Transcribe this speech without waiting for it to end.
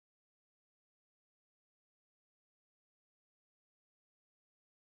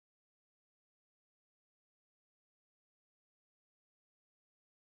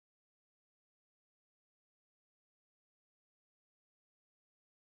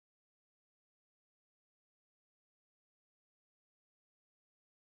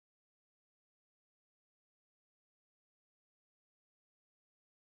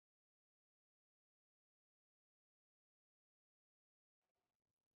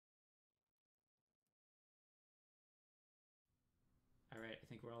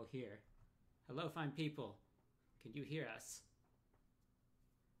think we're all here. Hello, fine people. Can you hear us?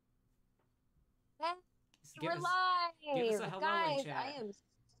 We're live! Give us a hello Guys, in chat. I am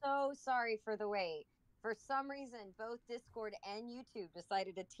so sorry for the wait. For some reason, both Discord and YouTube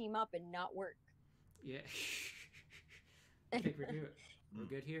decided to team up and not work. Yeah. I think we're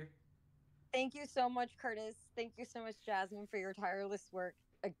good here. Thank you so much, Curtis. Thank you so much, Jasmine, for your tireless work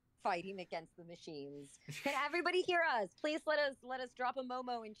fighting against the machines. Can everybody hear us? Please let us drop a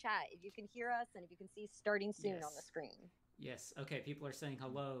Momo in chat if you can hear us and if you can see starting soon on the screen. Yes. Okay, people are saying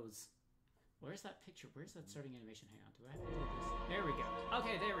hellos. Where's that picture? Where's that starting animation? Hang on. Do I have to do this? There we go.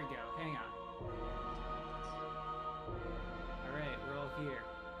 Okay, there we go. Hang on. All right, we're all here.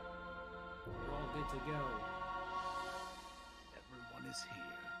 We're all good to go. Everyone is here.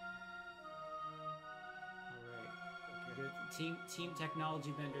 All right. Good. Team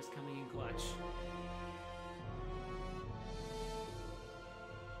technology vendors coming in clutch.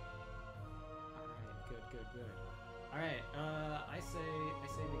 All right. Good. All right. I say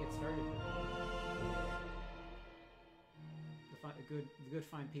we get started. The good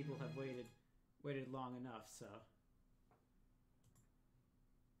fine people have waited long enough. So.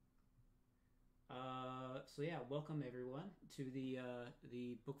 So yeah, welcome everyone to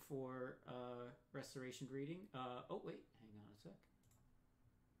the Book 4 restoration reading. Oh wait, hang on a sec.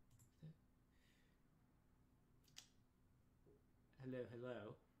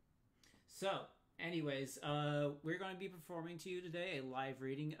 Hello. So, anyways, we're going to be performing to you today a live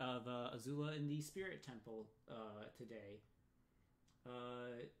reading of Azula in the Spirit Temple today.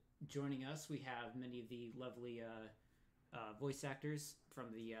 Joining us, we have many of the lovely voice actors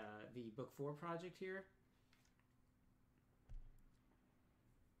from the Book 4 project here.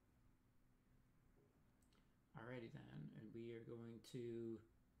 Alrighty then, and we are going to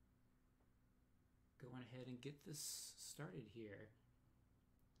go on ahead and get this started here.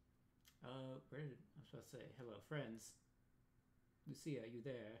 I was supposed to say hello, friends. Lucia, you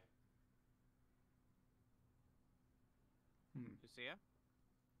there? Lucia?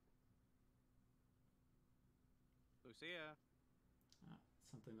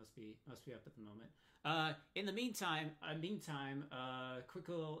 Something must be up at the moment. In the meantime, quick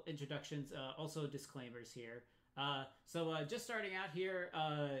little introductions, also disclaimers here. So just starting out here,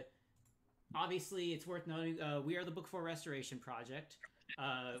 obviously it's worth noting we are the Book 4 Restoration Project.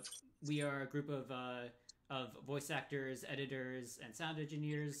 We are a group of voice actors, editors, and sound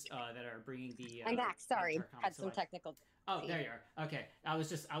engineers that are bringing the. I'm back. Sorry, had some technical. Oh, there you are. Okay, I was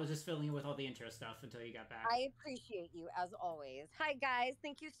just filling in with all the intro stuff until you got back. I appreciate you as always. Hi guys,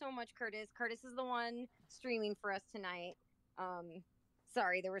 thank you so much, Curtis. Curtis is the one streaming for us tonight.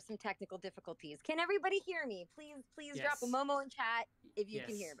 Sorry, there were some technical difficulties. Can everybody hear me? Please yes. Drop a Momo in chat if you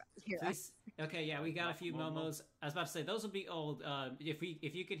can hear us. Okay, yeah, we got a few Momos. I was about to say those will be old. If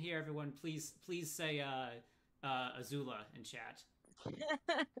you can hear everyone, please say Azula in chat.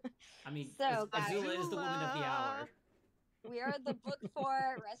 I mean, so, Azula is the woman of the hour. We are the Book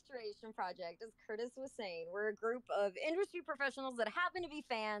 4 Restoration Project, as Curtis was saying. We're a group of industry professionals that happen to be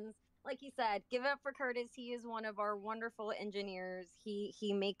fans. Like he said, give it up for Curtis. He is one of our wonderful engineers.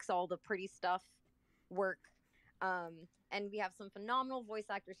 He makes all the pretty stuff work. And we have some phenomenal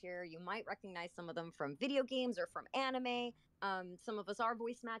voice actors here. You might recognize some of them from video games or from anime. Some of us are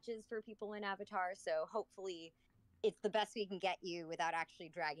voice matches for people in Avatar. So hopefully it's the best we can get you without actually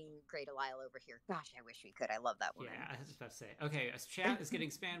dragging Great Alile over here. Gosh, I wish we could. I love that woman. Yeah, I was about to say. Okay, chat is getting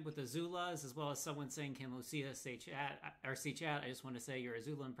spammed with Azulas, as well as someone saying, "Can Lucia say chat or see chat?" I just want to say your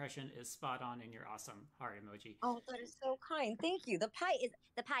Azula impression is spot on, and you're awesome. Heart emoji. Oh, that is so kind. Thank you. The pie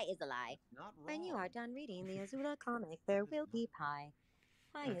is a lie. Not wrong. When you are done reading the Azula comic, there will be pie.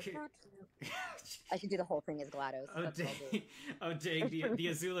 Pie is not true. I should do the whole thing as GLaDOS. Dang, the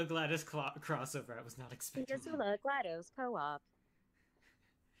Azula GLaDOS crossover. I was not expecting. The Azula GLaDOS co-op.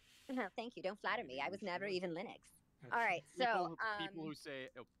 No, thank you. Don't flatter me. I was never even Linux. Okay. All right, so people who say,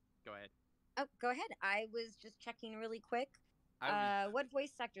 "Oh, go ahead." Oh, go ahead. I was just checking really quick. What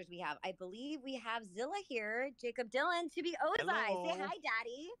voice sectors we have? I believe we have Zilla here, Jacob Dylan to be Ozai. Say hi,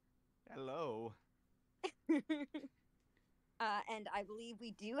 Daddy. Hello. And I believe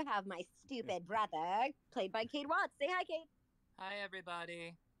we do have my stupid brother, played by Cade Watts. Say hi, Cade. Hi,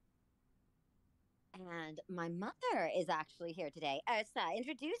 everybody. And my mother is actually here today. Ursa,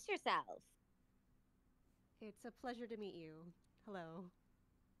 introduce yourself. It's a pleasure to meet you. Hello.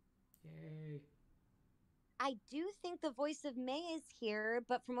 Yay. I do think the voice of May is here,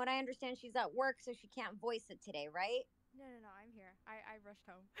 but from what I understand, she's at work, so she can't voice it today, right? No, I'm here. I rushed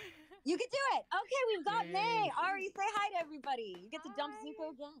home. You can do it! Okay, we've got May! Ari, say hi to everybody. You get to dump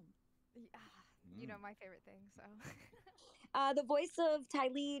Zuko again. You know my favorite thing, so. The voice of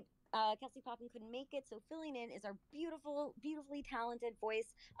Tylee, Kelsey Poppin couldn't make it, so filling in is our beautifully talented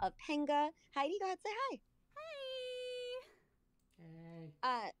voice of Penga. Heidi, go ahead, say hi.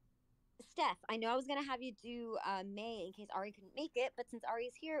 Hey. Steph, I know I was gonna have you do May in case Ari couldn't make it, but since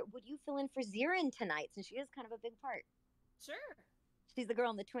Ari's here, would you fill in for Zirin tonight since she is kind of a big part? Sure. She's the girl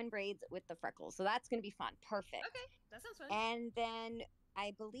in the twin braids with the freckles, so that's gonna be fun. Perfect. Okay, that sounds fun. And then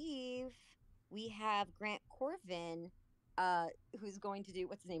I believe we have Grant Corvin, who's going to do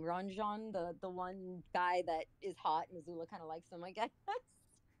what's his name, Ranjan, the one guy that is hot and Azula kind of likes him, I guess.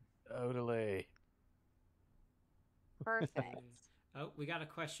 Totally. Perfect. Oh, we got a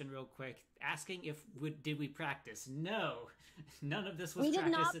question real quick asking if did we practice? No, none of this was We did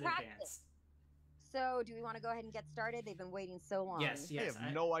not practiced in practice. advance. So, do we want to go ahead and get started? They've been waiting so long. Yes, I yes.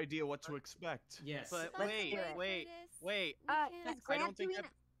 have no idea what to expect. Yes. But Let's wait, do it. wait. Is I Grant don't think doing?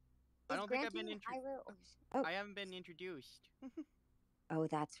 I Is don't think Grant I've been doing intro- Iroh or- Oh. I haven't been introduced. Oh,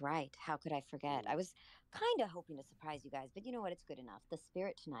 that's right. How could I forget? I was kind of hoping to surprise you guys, but you know what? It's good enough. The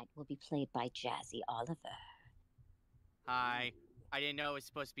spirit tonight will be played by Jazzy Oliver. Hi. I didn't know it was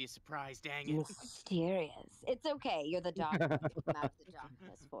supposed to be a surprise, dang it. Mysterious. It's okay. You're the doctor. You come out of the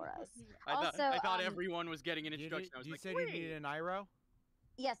darkness for us. I thought um, everyone was getting an introduction. I was You like, said wait. you needed an Iroh?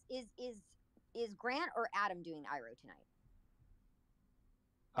 Yes. Is Grant or Adam doing Iroh tonight?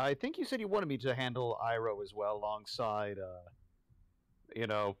 I think you said you wanted me to handle Iroh as well, alongside,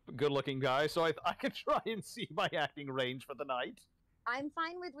 good-looking guy, so I can try and see my acting range for the night. I'm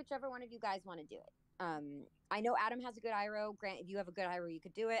fine with whichever one of you guys want to do it. I know Adam has a good Iroh. Grant, if you have a good Iroh, you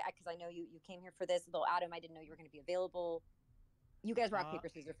could do it because I know you came here for this. Though Adam, I didn't know you were going to be available. You guys rock paper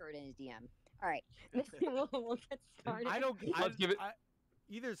scissors for it in his DM. All right, we'll get started. Let's give it.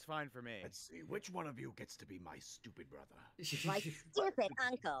 Either's fine for me. Let's see, which one of you gets to be my stupid brother? My stupid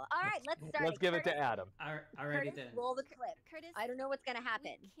uncle. All right, let's start. Let's give it to Adam. Alrighty Curtis, then. roll the clip. Curtis, I don't know what's going to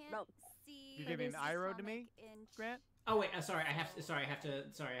happen. we can't Roll. see You giving this Iroh to me, comic in Grant? Oh wait, sorry. I have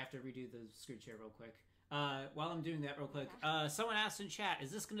to redo the screen share real quick. While I'm doing that real quick, someone asked in chat,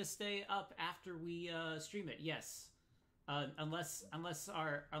 is this gonna stay up after we stream it? Yes. Unless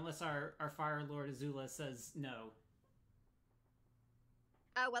our Fire Lord Azula says no.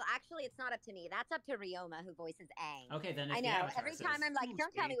 Oh, well, actually, it's not up to me. That's up to Ryoma, who voices Aang. Okay, then if I the know. Avatar Every says- time I'm like,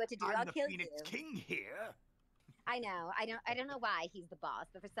 don't tell me what to do. I'm I'll the kill Phoenix you. King here. I know. I don't know why he's the boss,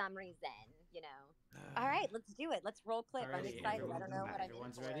 but for some reason, you know. All right, let's do it. Let's roll clip. I'm Alrighty, excited. I don't know what I'm in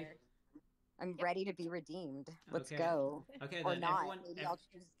everyone's for. ready? I'm ready to be redeemed. Let's Okay. go. Okay, Or then not. everyone, Maybe I'll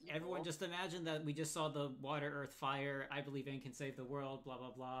choose evil. everyone just imagine that we just saw the water, earth, fire. I believe Aang can save the world. Blah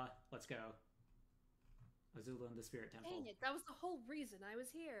blah blah. Let's go. Azula in the Spirit Temple. Dang it, that was the whole reason I was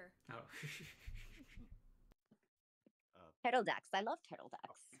here. Oh. Turtle ducks. I love turtle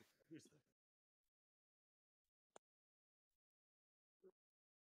ducks. Here's the...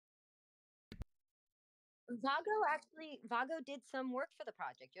 Vago did some work for the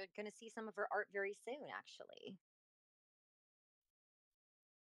project. You're going to see some of her art very soon, actually.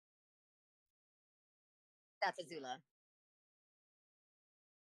 That's Azula.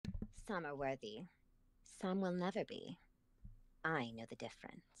 Some are worthy. Some will never be. I know the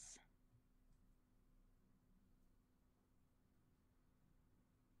difference.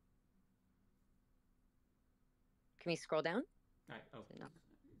 Can we scroll down? Alright, oh. No.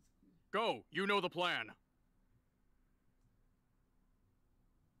 Go! You know the plan!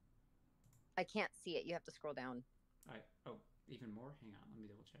 I can't see it. You have to scroll down. Alright, oh, even more? Hang on, let me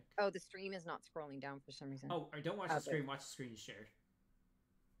double check. Oh, the stream is not scrolling down for some reason. Oh, don't watch Oh, the good. screen, watch the screen shared.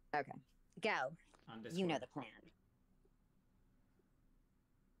 Okay. Go. On You know Discord. the plan.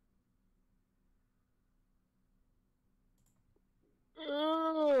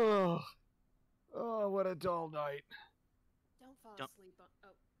 Oh, what a dull night. Don't fall Don't- asleep on.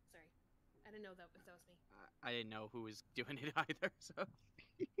 Oh, sorry. I didn't know that was me. I didn't know who was doing it either, so...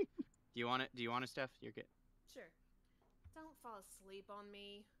 Do you want it, Steph? You're good. Sure. Don't fall asleep on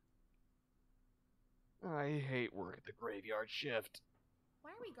me. I hate work at the graveyard shift. Why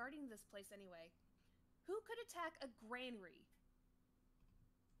are we guarding this place anyway? Who could attack a granary?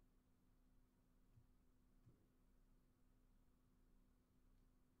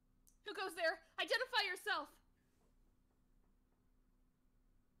 Who goes there? Identify yourself!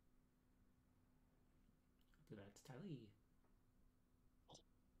 Do that to Tylee.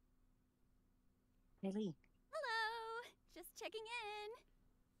 Really? Hello! Just checking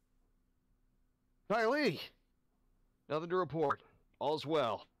in. Tylee! Nothing to report. All's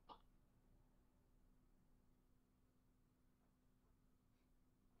well.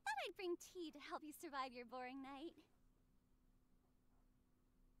 Thought I'd bring tea to help you survive your boring night.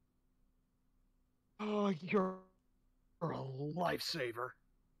 you're a lifesaver.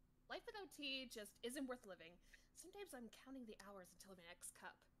 Life without tea just isn't worth living. Sometimes I'm counting the hours until my next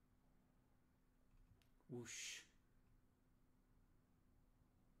cup. Whoosh.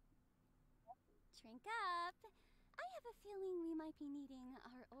 Drink up. I have a feeling we might be needing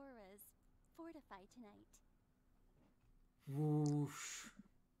our auras fortified tonight. Whoosh.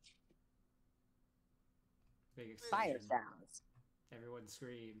 Big Fire explosion. sounds. Everyone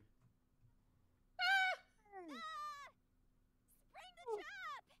scream. Spring the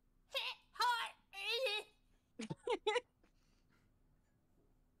trap!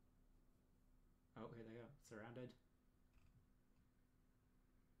 Oh, here they go. Surrounded.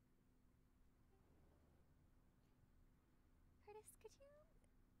 Curtis, could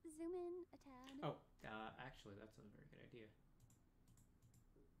you zoom in a tad? Oh, actually, that's a very good idea.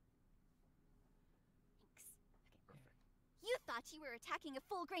 Thanks. Okay, perfect. You thought you were attacking a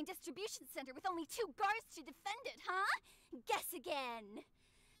full grain distribution center with only 2 guards to defend it, huh? Guess again.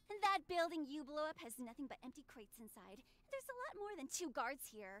 That building you blew up has nothing but empty crates inside. There's a lot more than 2 guards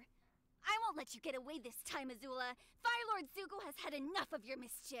here. I won't let you get away this time, Azula. Fire Lord Zuko has had enough of your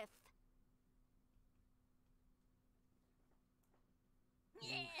mischief.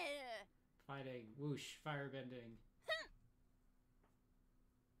 Yeah. Fighting. Whoosh. Firebending.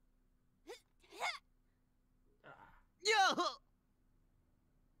 Yo!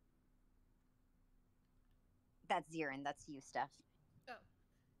 That's Zirin. That's you, Steph. Oh.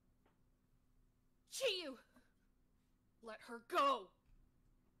 Chiyu! Let her go!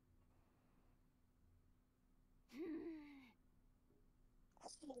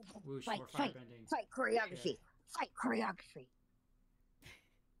 Whoosh. Fight, More fight, firebending. fight choreography. Fight choreography.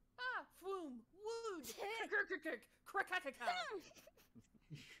 Ah, floom, wood, krakakaka.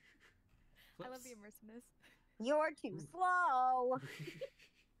 I love the immersiveness. You're too slow.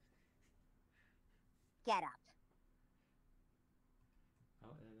 Get up.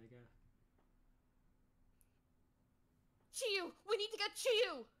 Oh, there they go. Chiyu! We need to get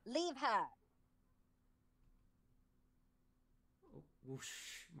Chiyu! Leave her. Oh,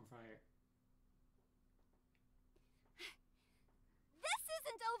 whoosh. More fire. This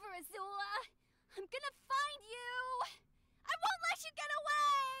isn't over, Azula! I'm gonna find you! I won't let you get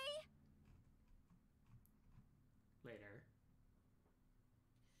away! Later.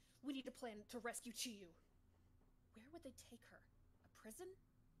 We need a plan to rescue Chiyu. Where would they take her? A prison?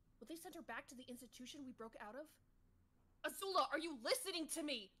 Will they send her back to the institution we broke out of? Azula, are you listening to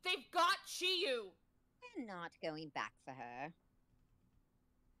me? They've got Chiyu! We're not going back for her.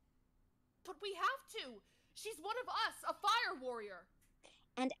 But we have to! She's one of us, a fire warrior!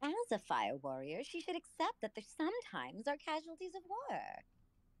 And as a fire warrior, she should accept that there sometimes are casualties of war.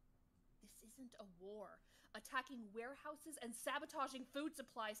 This isn't a war. Attacking warehouses and sabotaging food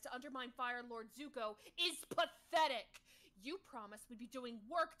supplies to undermine Fire Lord Zuko is pathetic! You promised we'd be doing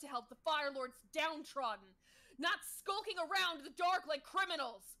work to help the Fire Lord's downtrodden, not skulking around the dark like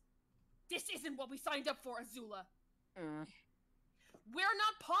criminals! This isn't what we signed up for, Azula! We're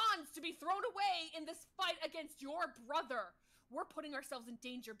not pawns to be thrown away in this fight against your brother! We're putting ourselves in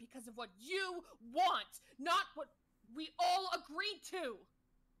danger because of what you want, not what we all agreed to!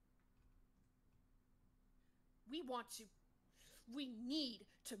 We need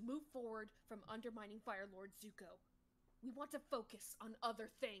to move forward from undermining Fire Lord Zuko. We want to focus on other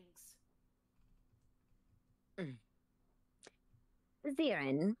things.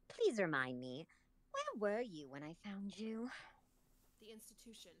 Zirin, please remind me, where were you when I found you? The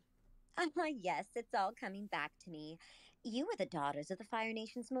institution. Yes, it's all coming back to me. You were the daughters of the Fire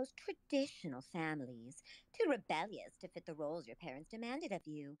Nation's most traditional families, too rebellious to fit the roles your parents demanded of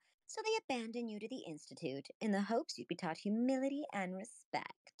you. So they abandoned you to the Institute in the hopes you'd be taught humility and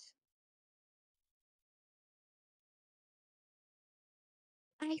respect.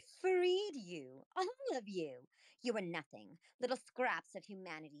 I freed you, all of you. You were nothing, little scraps of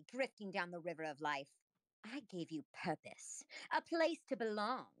humanity drifting down the river of life. I gave you purpose, a place to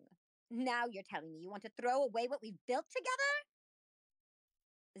belong. Now you're telling me you want to throw away what we've built together?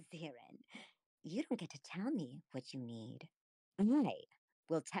 Zirin, you don't get to tell me what you need. I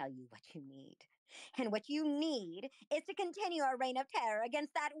will tell you what you need. And what you need is to continue our reign of terror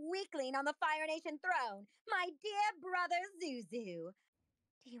against that weakling on the Fire Nation throne, my dear brother Zuzu.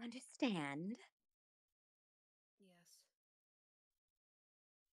 Do you understand? Yes.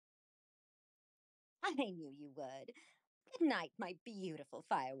 I knew you would. Good night, my beautiful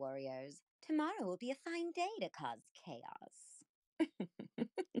fire warriors. Tomorrow will be a fine day to cause chaos.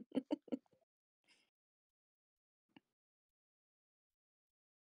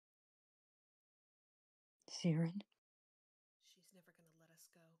 Sharon? She's never gonna let us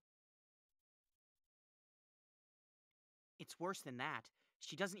go. It's worse than that.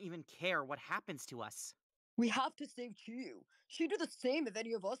 She doesn't even care what happens to us. We have to save Chiyu. She'd do the same if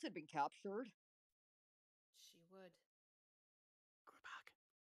any of us had been captured. She would. Group hug.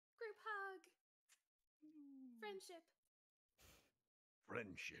 Group hug. Friendship.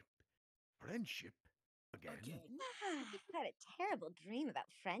 Friendship. Friendship. Again. I had a terrible dream about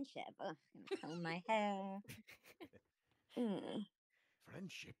friendship. Ugh, I'm gonna comb my hair.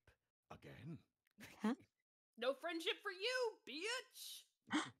 Friendship. Again. Huh? No friendship for you, bitch.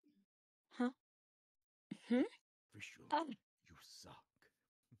 Huh? Hmm? Vishal, you suck.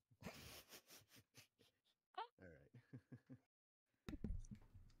 Alright.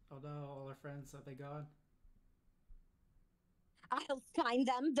 Oh no, all our friends, are they gone? I'll find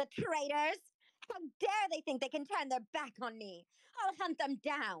them, the traitors! How dare they think they can turn their back on me! I'll hunt them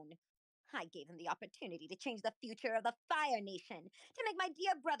down! I gave them the opportunity to change the future of the Fire Nation, to make my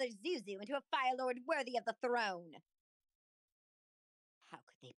dear brother Zuzu into a Fire Lord worthy of the throne. How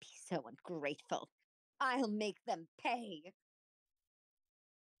could they be so ungrateful? I'll make them pay!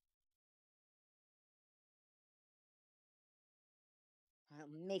 I'll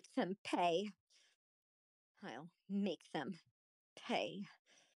make them pay. I'll make them pay.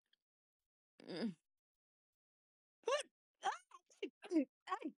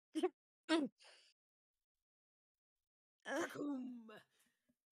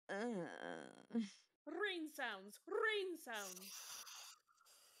 Rain sounds. Rain sounds.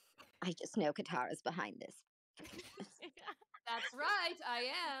 I just know Katara's behind this. That's right, I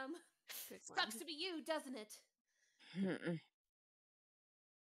am. Good Sucks one. to be you, doesn't it?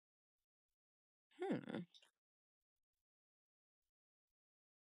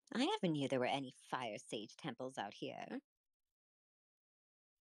 I never knew there were any fire sage temples out here.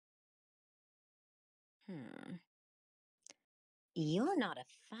 You're not a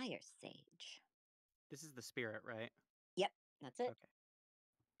fire sage. This is the spirit, right? Yep, that's it. Okay.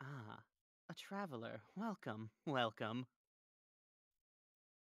 Ah, a traveler. Welcome, welcome.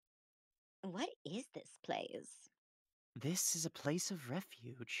 What is this place? This is a place of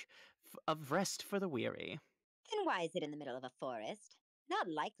refuge, of rest for the weary. And why is it in the middle of a forest? Not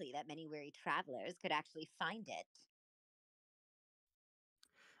likely that many weary travelers could actually find it.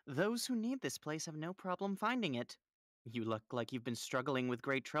 Those who need this place have no problem finding it. You look like you've been struggling with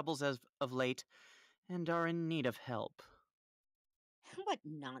great troubles as of late, and are in need of help. What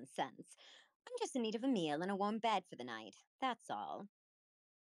nonsense. I'm just in need of a meal and a warm bed for the night. That's all.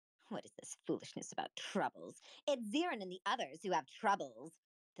 What is this foolishness about troubles? It's Zirin and the others who have troubles.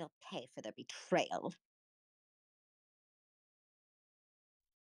 They'll pay for their betrayal.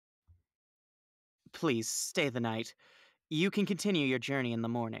 Please, stay the night. You can continue your journey in the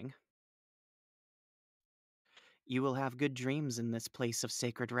morning. You will have good dreams in this place of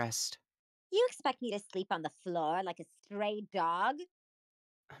sacred rest. You expect me to sleep on the floor like a stray dog?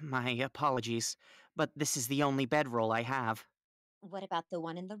 My apologies, but this is the only bedroll I have. What about the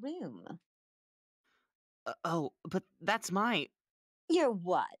one in the room? Oh, but that's my... Your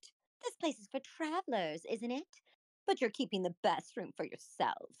what? This place is for travelers, isn't it? But you're keeping the best room for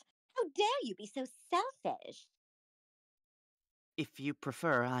yourself. How dare you be so selfish? If you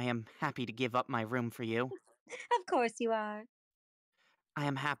prefer, I am happy to give up my room for you. Of course you are. I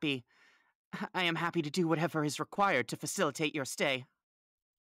am happy to do whatever is required to facilitate your stay.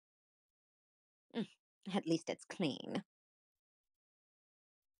 At least it's clean.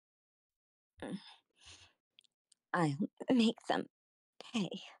 I'll make them pay.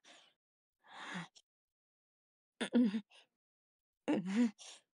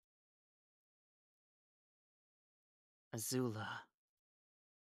 Azula.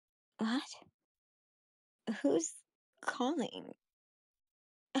 What? Who's calling?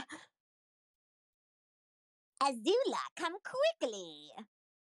 Azula, come quickly!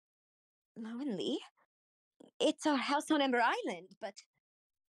 Luen Lee? It's our house on Ember Island, but...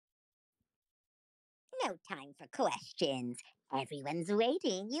 No time for questions. Everyone's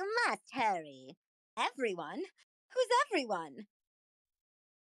waiting. You must hurry. Everyone? Who's everyone?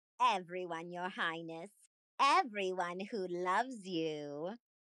 Everyone, Your Highness. Everyone who loves you.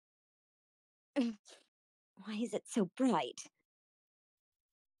 Why is it so bright?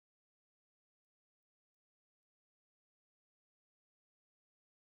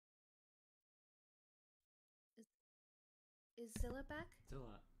 Is Zilla back?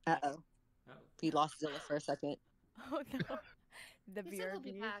 Zilla. Uh-oh. Oh. We lost Zilla for a second. Oh no. The He said he'll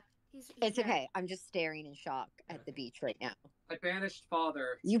be BRB. back. He's It's here. okay. I'm just staring in shock at the beach right now. I banished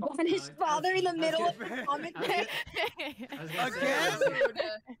father. You banished father in the middle of the I comic was book? gonna say- Rude.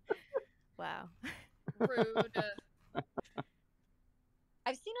 Wow. Rude.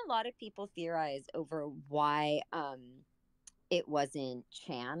 I've seen a lot of people theorize over why it wasn't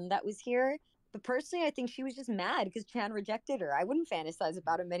Chan that was here. But personally, I think she was just mad because Chan rejected her. I wouldn't fantasize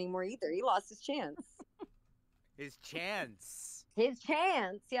about him anymore either. He lost his chance. His chance. His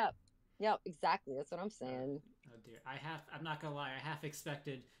chance. Yep. Yep, exactly. That's what I'm saying. Oh dear. I'm not gonna lie, I half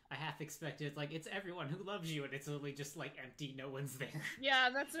expected like it's everyone who loves you and it's only just like empty, no one's there. Yeah,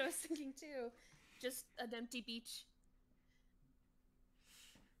 that's what I was thinking too. Just an empty beach.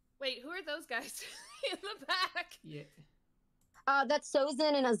 Wait, who are those guys in the back? Yeah. That's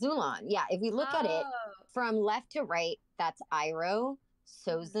Sozin and Azulon. Yeah, if we look at it from left to right, that's Iroh,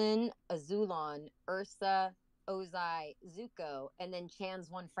 Sozin, Azulon, Ursa, Ozai, Zuko, and then Chan's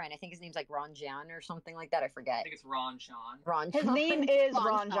one friend. I think his name's like Ranjan or something like that. I forget. I think it's Ranjan. Ranjan. His name is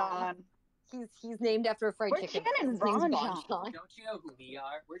Ranjan. He's named after a fried chicken. Chan and His name's Ranjan. Don't you know who we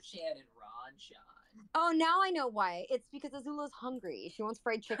are? We're Chan and Ranjan. Oh, now I know why. It's because Azula's hungry. She wants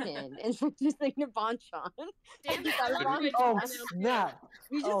fried chicken, and so she's thinking of Banchan. Damn it! Oh snap!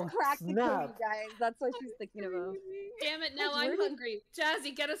 We just cracked the snap. code, guys. That's what she's thinking of. Damn it! Now I'm hungry.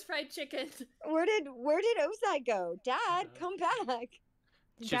 Jazzy, get us fried chicken. Where did Ozai go? Dad, come back.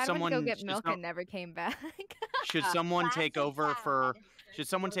 Dad went to go get milk and never came back. Should someone take over for? Should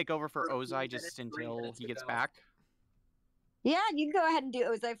someone take over for Ozai just until he gets back? Yeah, you can go ahead and do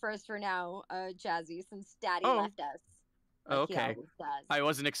Ozai first for now, Jazzy, since Daddy left us. Oh, like he okay. always does. I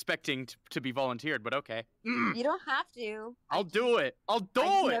wasn't expecting to be volunteered, but okay. You don't have to. I'll do it. I'll do I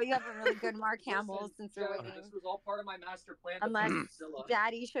it. know you have a really good Mark Hamill since we're waiting. This was all part of my master plan. Unless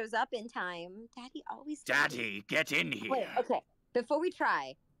Daddy shows up in time. Daddy always does. Daddy, get in here. Wait, okay. Before we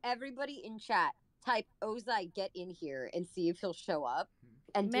try, everybody in chat, type Ozai get in here and see if he'll show up.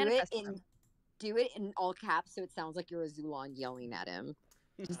 And do it in all caps so it sounds like you're a Zulon yelling at him.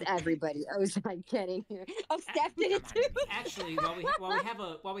 Just everybody, Ozai get in here. Oh, Steph did it too. Actually, while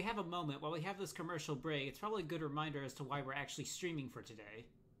we have a moment, while we have this commercial break, it's probably a good reminder as to why we're actually streaming for today.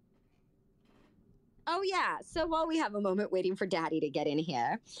 Oh yeah, so while we have a moment waiting for Daddy to get in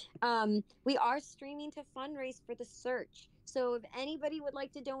here, we are streaming to fundraise for the search. So if anybody would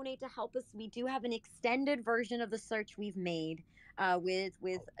like to donate to help us, we do have an extended version of the search we've made with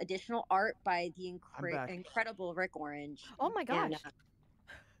additional art by the incredible Rick Orange. Oh my gosh. And,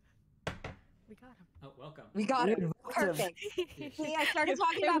 we got him. Oh, welcome. we got him. Perfect. See, I started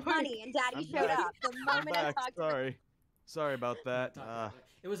talking about money and Daddy showed up. The moment I talked Sorry about that.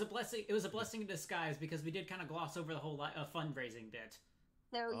 It was a blessing. It was a blessing in disguise because we did kind of gloss over the whole fundraising bit.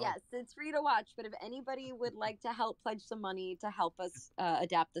 So yes, it's free to watch, but if anybody would like to help pledge some money to help us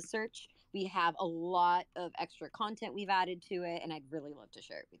adapt the search, we have a lot of extra content we've added to it, and I'd really love to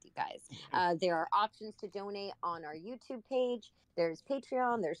share it with you guys. There are options to donate on our YouTube page. There's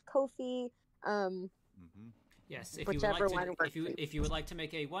Patreon, there's Kofi. Yes, if you would like to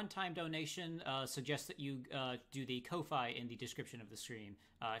make a one-time donation, suggest that you do the Ko-fi in the description of the stream.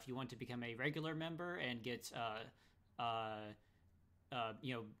 If you want to become a regular member and get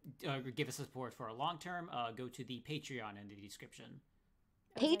give us support for a long term, go to the Patreon in the description.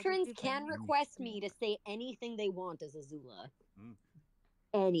 Patrons can request me to say anything they want as Azula.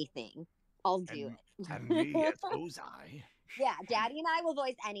 Anything. I'll do it. And me as Ozai. Yeah, Daddy and I will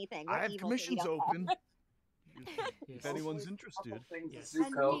voice anything. We're I have evil, so we commissions don't open. If anyone's interested.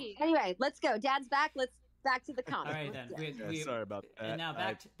 Anyway, let's go. Dad's back. Let's back to the comic. All right then. Sorry about that. And now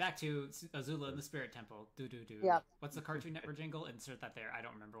back to Azula in the Spirit Temple. Do. Yep. What's the Cartoon Network jingle? Insert that there. I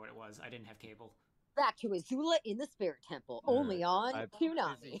don't remember what it was. I didn't have cable. Back to Azula in the Spirit Temple, only on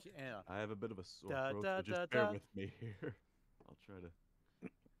Toonami. I have a bit of a sore throat, so just bear with me here. I'll try to.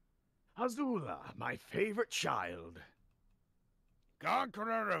 Azula, my favorite child.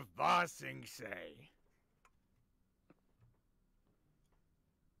 Conqueror of Ba Sing Se.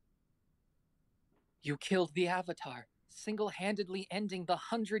 You killed the Avatar, single-handedly ending the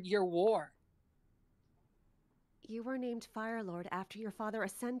 100-Year War. You were named Fire Lord after your father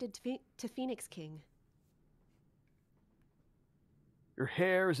ascended to Phoenix King. Your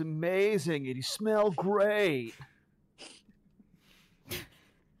hair is amazing and you smell great.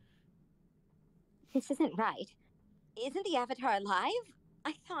 This isn't right. Isn't the Avatar alive?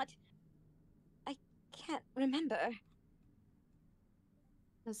 I can't remember.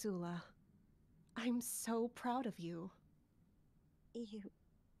 Azula, I'm so proud of you. You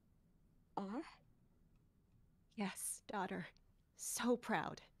are? Yes, daughter. So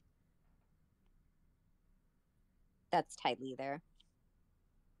proud. That's tightly there.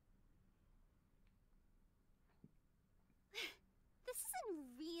 This isn't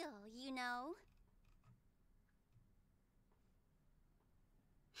real, you know?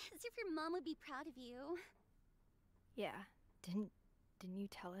 As if your mom would be proud of you. Yeah. Didn't you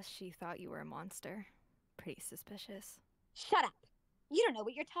tell us she thought you were a monster? Pretty suspicious. Shut up! You don't know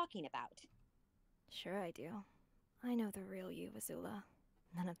what you're talking about. Sure I do. I know the real you, Azula.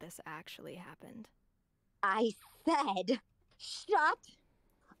 None of this actually happened. I said, shut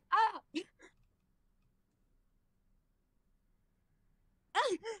up!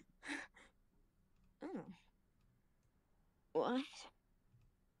 What?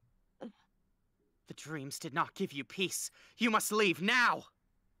 The dreams did not give you peace. You must leave now!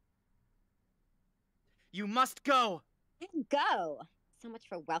 You must go! Go! So much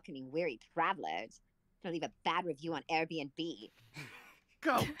for welcoming weary travelers. Gonna leave a bad review on Airbnb.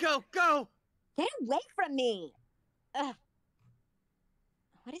 Go, go, go! Get away from me! Ugh.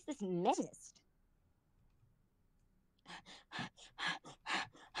 What is this mist?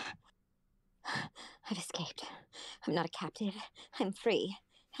 I've escaped. I'm not a captive. I'm free.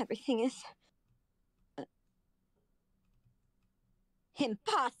 Everything is...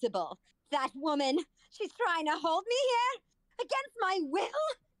 impossible! That woman! She's trying to hold me here? Against my will?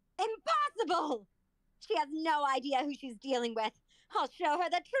 Impossible! She has no idea who she's dealing with. I'll show her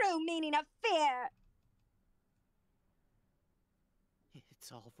the true meaning of fear!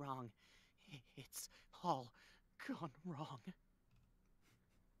 It's all wrong. It's all gone wrong.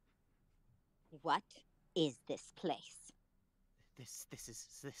 What is this place? This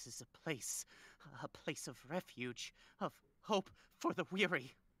is a place of refuge, of hope for the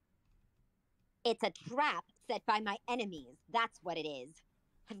weary. It's a trap set by my enemies. That's what it is.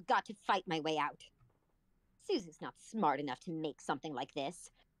 I've got to fight my way out. Suzu's not smart enough to make something like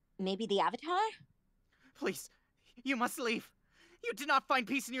this. Maybe the Avatar? Please, you must leave. You did not find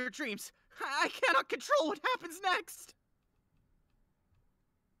peace in your dreams. I cannot control what happens next.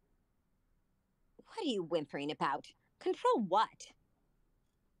 What are you whimpering about? Control what?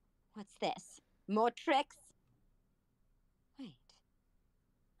 What's this? More tricks? Wait.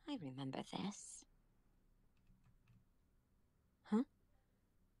 I remember this. Huh?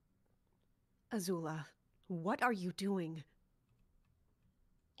 Azula, what are you doing?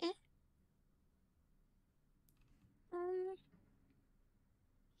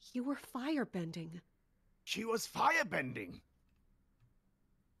 You were firebending. She was firebending.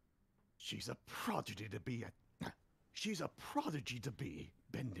 She's a prodigy to be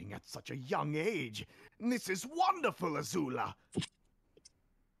bending at such a young age. This is wonderful, Azula.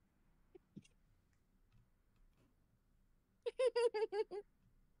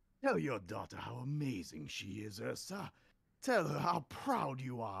 Tell your daughter how amazing she is, Ursa. Tell her how proud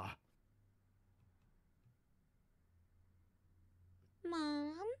you are.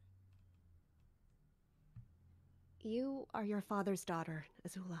 Mom? You are your father's daughter,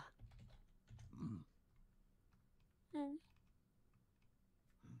 Azula.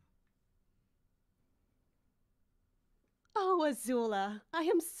 Oh, Azula, I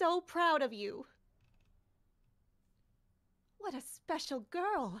am so proud of you. What a special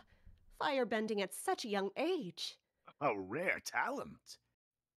girl. Firebending at such a young age. A rare talent.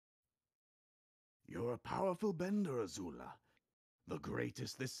 You're a powerful bender, Azula. The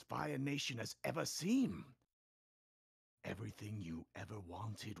greatest this Fire Nation has ever seen. Everything you ever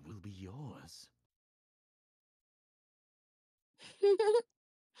wanted will be yours.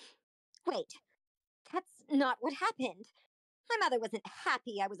 Wait, that's not what happened. My mother wasn't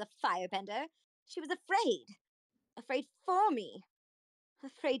happy I was a firebender. She was afraid. Afraid for me.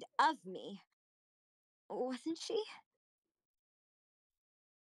 Afraid of me. Wasn't she?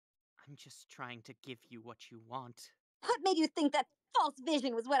 I'm just trying to give you what you want. What made you think that false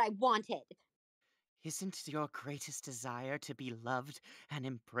vision was what I wanted? Isn't your greatest desire to be loved and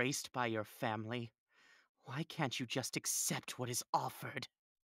embraced by your family? Why can't you just accept what is offered?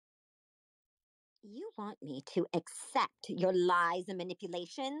 You want me to accept your lies and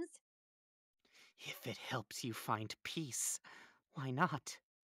manipulations? If it helps you find peace, why not?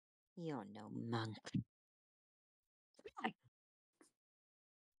 You're no monk.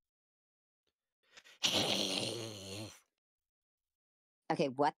 Okay,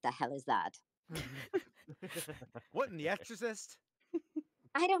 what the hell is that? What in The Exorcist?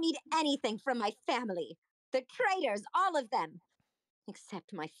 I don't need anything from my family. The traitors, all of them.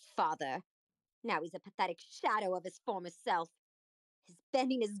 Except my father. Now he's a pathetic shadow of his former self. His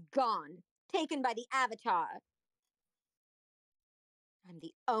bending is gone, taken by the Avatar. I'm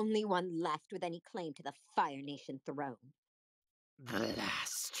the only one left with any claim to the Fire Nation throne. The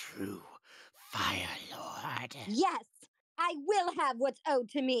last true Fire Lord. Yes, I will have what's owed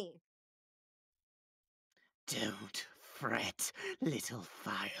to me. Don't fret, little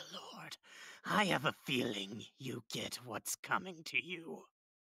Fire Lord. I have a feeling you get what's coming to you.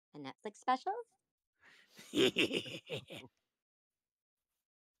 A Netflix special?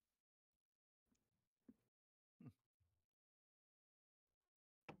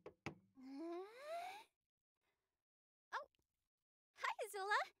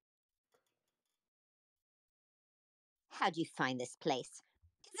 Azula? How'd you find this place?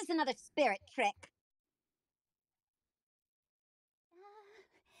 Is this another spirit trick?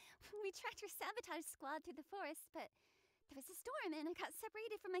 We tracked your sabotage squad through the forest, but there was a storm and I got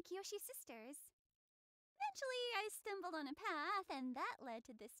separated from my Kyoshi sisters. Eventually, I stumbled on a path, and that led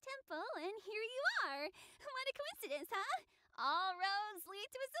to this temple, and here you are! What a coincidence, huh? All roads lead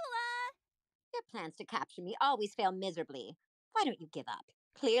to Azula! Your plans to capture me always fail miserably. Why don't you give up?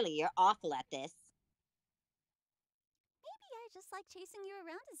 Clearly, you're awful at this. Maybe I just like chasing you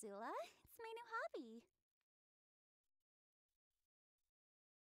around, Azula. It's my new hobby.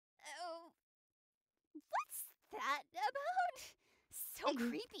 Oh, what's that about? So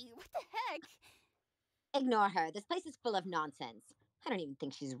creepy. What the heck? Ignore her. This place is full of nonsense. I don't even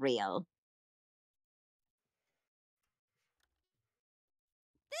think she's real.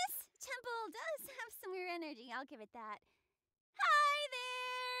 This temple does have some weird energy, I'll give it that. Hi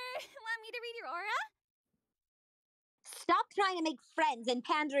there! Want me to read your aura? Stop trying to make friends and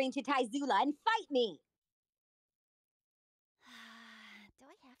pandering to Taizula and fight me! Do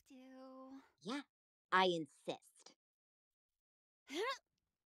I have to? Yeah, I insist.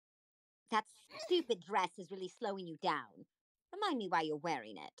 That stupid dress is really slowing you down. Remind me why you're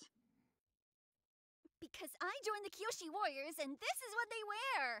wearing it. Because I joined the Kyoshi Warriors, and this is what they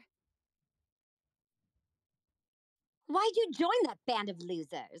wear! Why'd you join that band of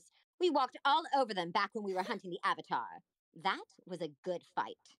losers? We walked all over them back when we were hunting the Avatar. That was a good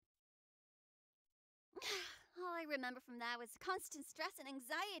fight. All I remember from that was constant stress and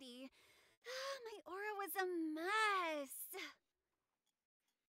anxiety. My aura was a mess.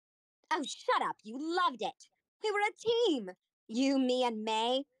 Oh, shut up. You loved it. We were a team. You, me, and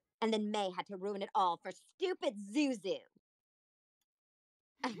May. And then May had to ruin it all for stupid Zuzu.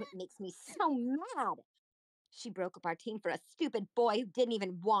 And what makes me so mad? She broke up our team for a stupid boy who didn't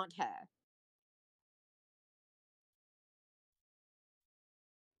even want her.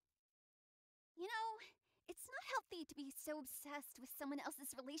 You know, it's not healthy to be so obsessed with someone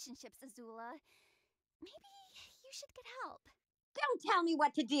else's relationships, Azula. Maybe you should get help. Don't tell me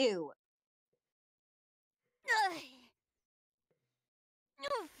what to do!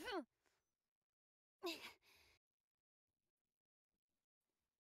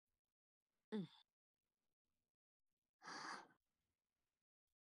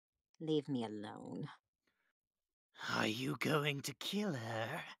 Leave me alone. Are you going to kill her?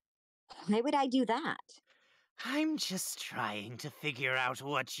 Why would I do that? I'm just trying to figure out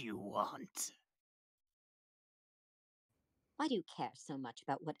what you want. Why do you care so much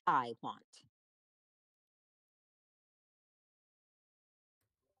about what I want?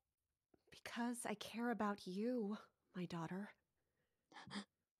 Because I care about you, my daughter.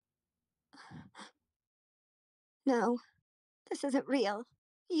 No, this isn't real.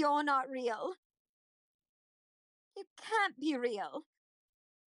 You're not real. You can't be real.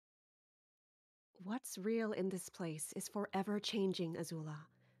 What's real in this place is forever changing, Azula.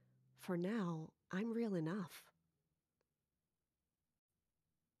 For now, I'm real enough.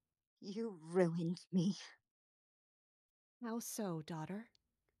 You ruined me. How so, daughter?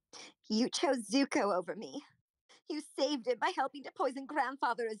 You chose Zuko over me. You saved him by helping to poison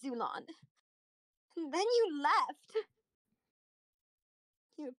Grandfather Azulon. And then you left.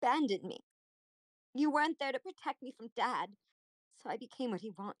 You abandoned me. You weren't there to protect me from Dad, so I became what he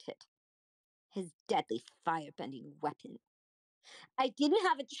wanted. His deadly firebending weapon. I didn't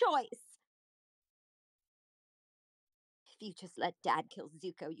have a choice. If you just let Dad kill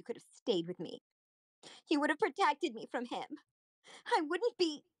Zuko, you could have stayed with me. You would have protected me from him. I wouldn't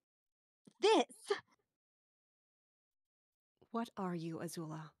be this. What are you,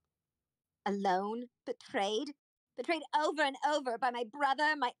 Azula? Alone, betrayed over and over by my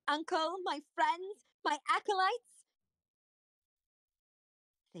brother, my uncle, my friends, my acolytes.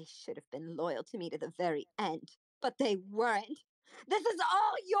 They should have been loyal to me to the very end, but they weren't. This is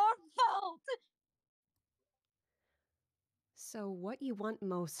all your fault! So what you want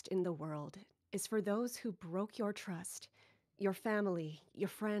most in the world is for those who broke your trust, your family, your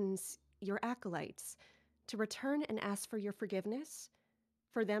friends, your acolytes, to return and ask for your forgiveness?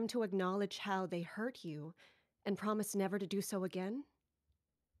 For them to acknowledge how they hurt you and promise never to do so again?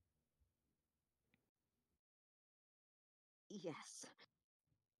 Yes.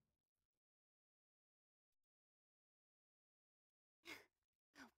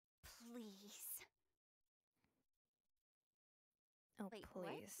 Please. Oh, Wait,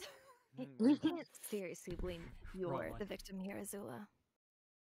 please. what? We can't seriously blame you're Wrong one. the victim here, Azula.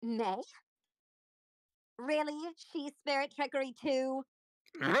 May? Really? She's spirit trickery too?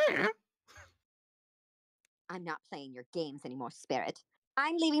 I'm not playing your games anymore, Spirit.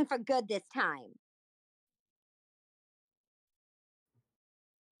 I'm leaving for good this time.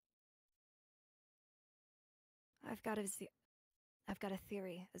 I've got a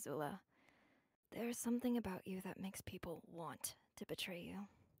theory, Azula. There's something about you that makes people want to betray you.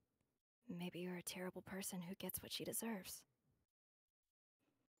 Maybe you're a terrible person who gets what she deserves.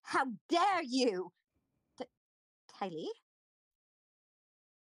 How dare you! Kylie?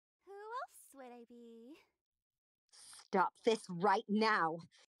 Who else would I be? Stop this right now.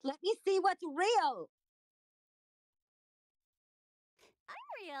 Let me see what's real. I'm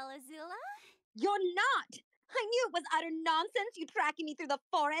real, Azula. You're not! I knew it was utter nonsense, you tracking me through the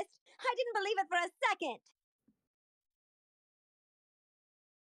forest. I didn't believe it for a second.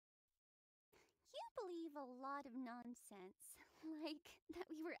 You believe a lot of nonsense. Like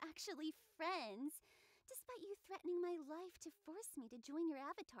that we were actually friends, despite you threatening my life to force me to join your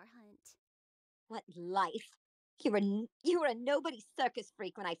avatar hunt. What life? You were a nobody circus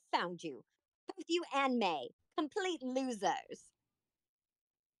freak when I found you. Both you and May. Complete losers.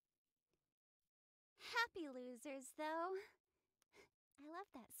 Happy losers, though. I love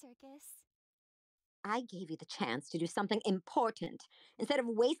that circus. I gave you the chance to do something important, instead of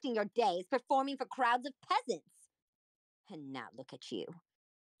wasting your days performing for crowds of peasants. And now look at you.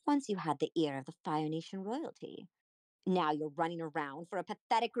 Once you had the ear of the Fire Nation royalty. Now you're running around for a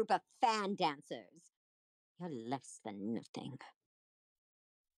pathetic group of fan dancers. You're less than nothing.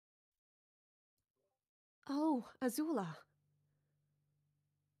 Oh, Azula.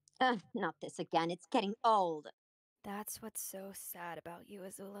 Not this again. It's getting old. That's what's so sad about you,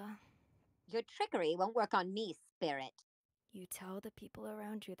 Azula. Your trickery won't work on me, Spirit. You tell the people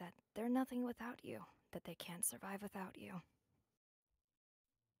around you that they're nothing without you, that they can't survive without you.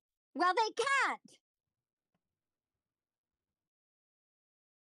 Well, they can't!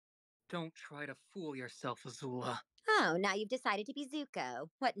 Don't try to fool yourself, Azula. Oh, now you've decided to be Zuko.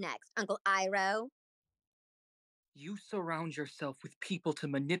 What next, Uncle Iroh? You surround yourself with people to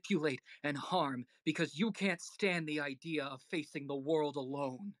manipulate and harm because you can't stand the idea of facing the world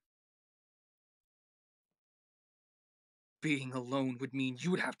alone. Being alone would mean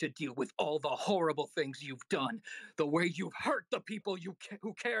you'd have to deal with all the horrible things you've done, the way you've hurt the people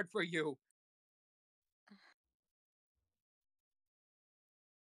who cared for you.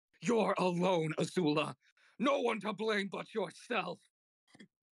 You're alone, Azula. No one to blame but yourself.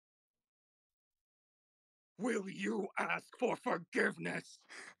 Will you ask for forgiveness?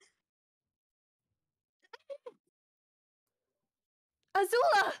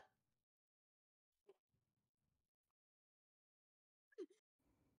 Azula!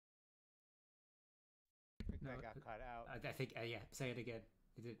 I got cut out. I think, yeah, say it again.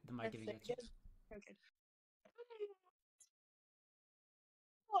 The mic didn't get you. Okay.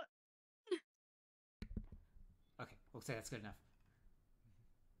 Okay, we'll say that's good enough.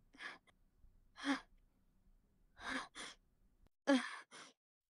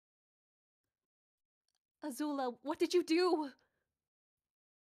 Azula, what did you do?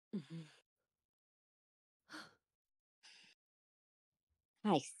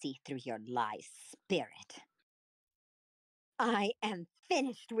 I see through your lies, Spirit. I am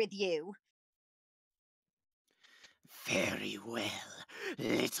finished with you. Very well,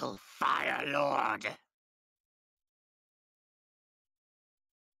 little Fire Lord.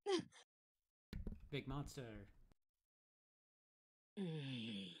 Big monster.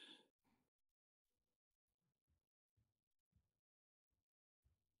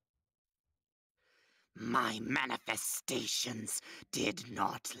 My manifestations did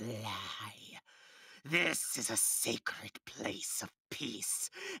not lie. This is a sacred place of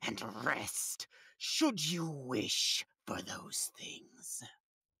peace and rest, should you wish for those things.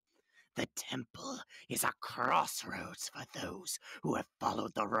 The temple is a crossroads for those who have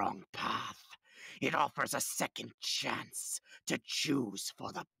followed the wrong path. It offers a second chance to choose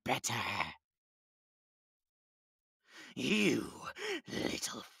for the better. You,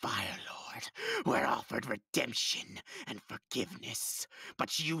 little Fire Lord, were offered redemption and forgiveness,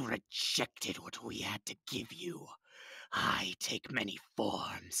 but you rejected what we had to give you. I take many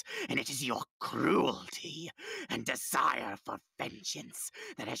forms, and it is your cruelty and desire for vengeance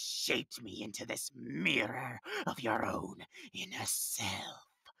that has shaped me into this mirror of your own inner self.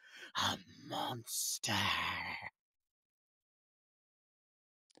 A monster.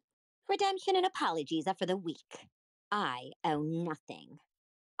 Redemption and apologies are for the weak. I owe nothing.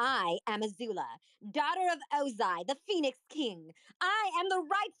 I am Azula, daughter of Ozai, the Phoenix King. I am the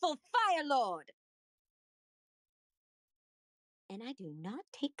rightful Fire Lord. And I do not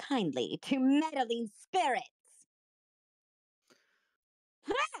take kindly to meddling spirits.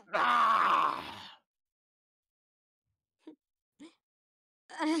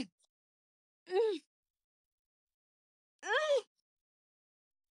 Nothing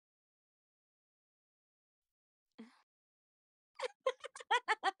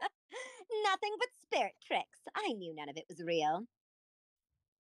but spirit tricks. I knew none of it was real.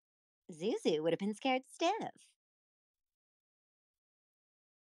 Zuzu would have been scared stiff.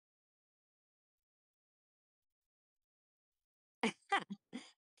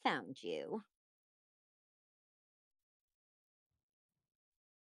 Found you.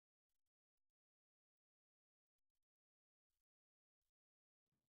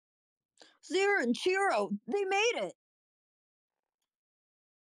 Zira and Chiro, they made it.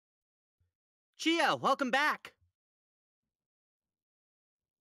 Chia, welcome back.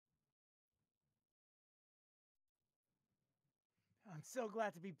 I'm so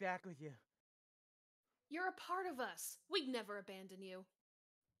glad to be back with you. You're a part of us. We'd never abandon you.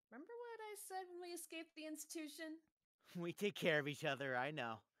 Remember what I said when we escaped the institution? We take care of each other, I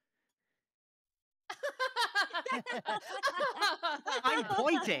know. I'm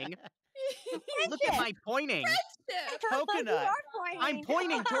pointing. Look at my pointing. Friendship. Coconut. I'm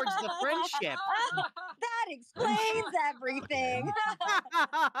pointing towards the friendship. That explains everything.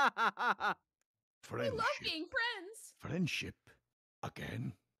 We love being friends. Friendship.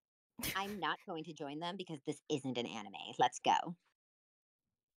 Again? I'm not going to join them because this isn't an anime. Let's go.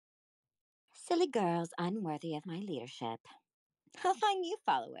 Silly girls unworthy of my leadership. I'll find new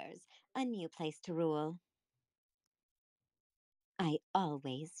followers, a new place to rule. I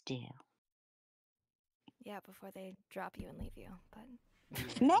always do. Yeah, before they drop you and leave you, but...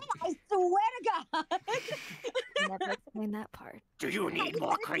 Man, I swear to God! Never explained that part. Do you need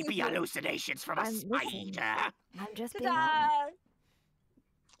more creepy hallucinations from a spider? I'm just being Ta-da! honest.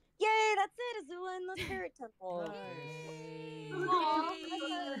 Yay, that's it, Azula in the Spirit Temple.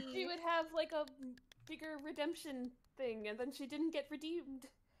 She would have like a bigger redemption thing, and then she didn't get redeemed.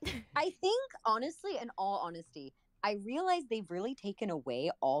 I think, honestly, in all honesty, I realize they've really taken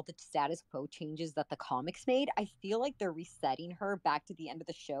away all the status quo changes that the comics made. I feel like they're resetting her back to the end of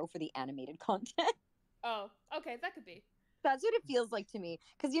the show for the animated content. Oh, okay, that could be. That's what it feels like to me.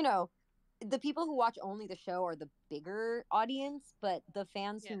 Because, you know, the people who watch only the show are the bigger audience, but the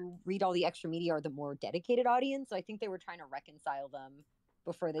fans who read all the extra media are the more dedicated audience. So I think they were trying to reconcile them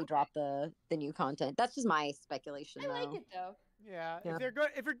before they drop the new content. That's just my speculation. I like it though. Yeah, Yeah.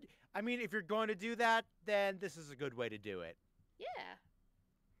 if you're going to do that, then this is a good way to do it. Yeah.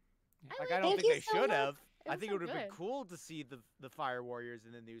 Like, I don't think they should have. It I was think so it would have been good. cool to see the Fire Warriors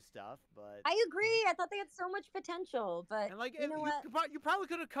and the new stuff, but I agree. I thought they had so much potential, but and like you know what? you probably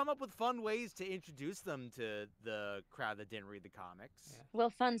could have come up with fun ways to introduce them to the crowd that didn't read the comics.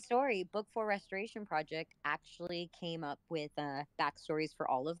 Well, fun story. Book 4 Restoration Project actually came up with backstories for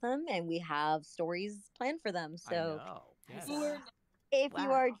all of them, and we have stories planned for them. So Yes. if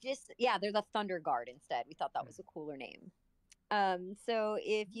you are just, they're the Thunder Guard instead. We thought that was a cooler name. So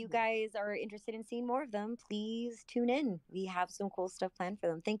if you guys are interested in seeing more of them, please tune in. We have some cool stuff planned for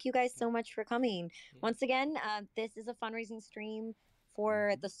them. Thank you guys so much for coming. Once again, this is a fundraising stream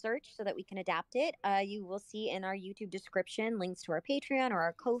for the search so that we can adapt it. You will see in our YouTube description links to our Patreon or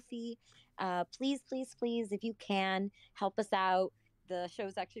our Kofi. Please, please, please, if you can, help us out. The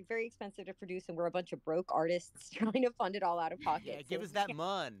show's actually very expensive to produce, and we're a bunch of broke artists trying to fund it all out of pocket. Yeah, So give if us you that can-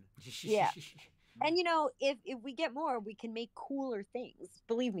 mun. Yeah. And you know, if we get more, we can make cooler things.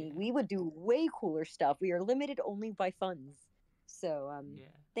 Believe me, we would do way cooler stuff. We are limited only by funds. So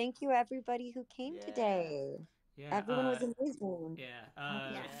thank you everybody who came today. Yeah, Everyone was amazing.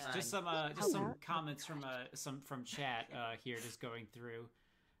 Just some comments from chat here, just going through.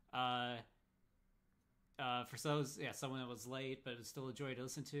 For those, someone that was late, but it was still a joy to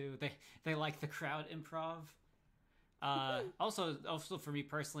listen to. They like the crowd improv. Also for me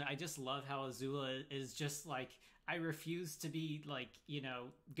personally, I just love how Azula is just like, I refuse to be like,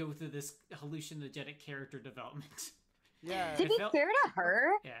 go through this hallucinogenic character development. Yeah. To be fair to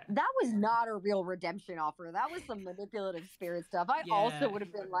her, Yeah. that was not a real redemption offer. That was some manipulative spirit stuff. I also would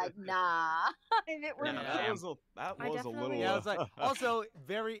have been like, nah. If it were me. That was a little. Yeah, I was like, also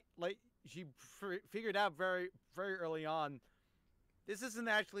very like she figured out very very early on. This isn't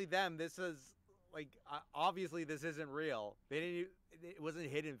actually them. This is like obviously this isn't real. It wasn't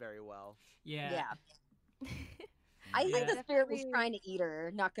hidden very well. Yeah. I think the spirit was trying to eat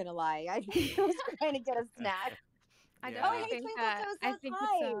her, not gonna lie. I think it was trying to get a snack. I definitely think that. I think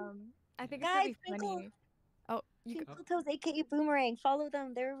it's really funny. Oh, Twinkle Toes, aka Boomerang. Follow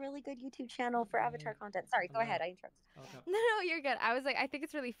them. They're a really good YouTube channel for Avatar content. Sorry, go ahead. I interrupted. No, you're good. I was like, I think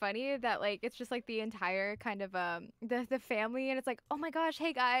it's really funny that like it's just like the entire kind of the family, and it's like, oh my gosh,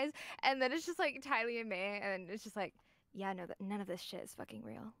 hey guys, and then it's just like Tylee and May, and it's just like, Yeah, no, none of this shit is fucking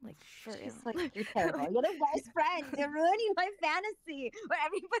real. Like, for real. She's like, you're terrible. You're the best friend. You're ruining my fantasy where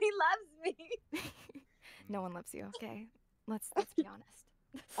everybody loves me. No one loves you, okay? Let's be honest.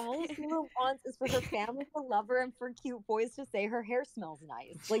 All Azula wants is for her family to love her and for cute boys to say her hair smells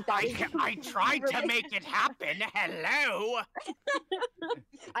nice. Like that. I tried to make it happen. Hello.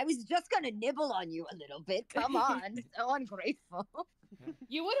 I was just gonna nibble on you a little bit. Come on, so ungrateful.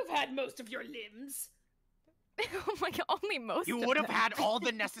 You would have had most of your limbs. Oh my god, only most. You of would have them. had all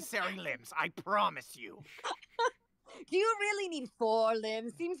the necessary limbs. I promise you. Do you really need 4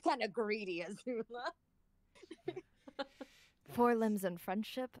 limbs? Seems kind of greedy, Azula. 4 limbs and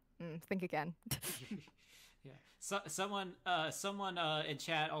friendship? Think again. Yeah. So someone in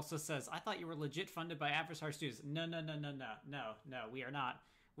chat also says, "I thought you were legit funded by Avatar Studios." No, we are not.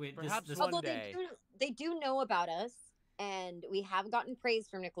 Perhaps Although one day. they do know about us, and we have gotten praise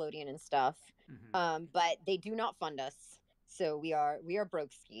from Nickelodeon and stuff. But they do not fund us, so we are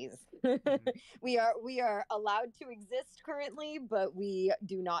broke skis. we are allowed to exist currently, but we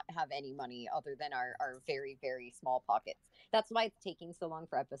do not have any money other than our very, very small pockets. That's why it's taking so long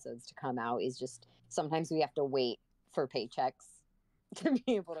for episodes to come out, is just sometimes we have to wait for paychecks to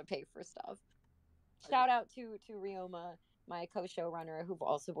be able to pay for stuff. Shout out to Ryoma, my co-showrunner, who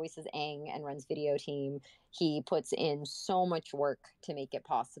also voices Aang and runs video team. He puts in so much work to make it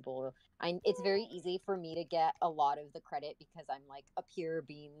possible. It's very easy for me to get a lot of the credit because I'm like up here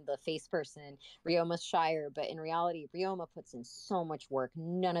being the face person. Ryoma's shyer, but in reality, Ryoma puts in so much work.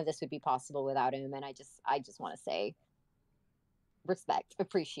 None of this would be possible without him, and I just want to say respect,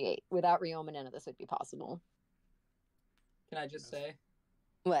 appreciate. Without Ryoma, none of this would be possible. Can I just say?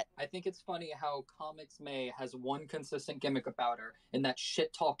 What? I think it's funny how Comics May has one consistent gimmick about her, and that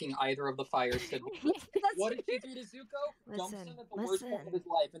shit-talking either of the fire siblings. What did she do to Zuko? Dumps him at the worst point of his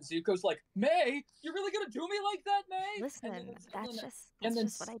life, and Zuko's like, May, you're really gonna do me like that, May? Listen, that's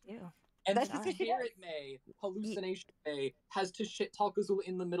just what I do. And That's then just what she Spirit May, Hallucination May, has to shit talk Azula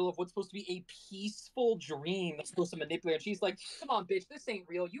in the middle of what's supposed to be a peaceful dream that's supposed to manipulate. And she's like, "Come on, bitch, this ain't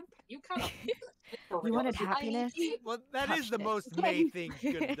real. You kind of." You wanted happiness? Well, that is the most May thing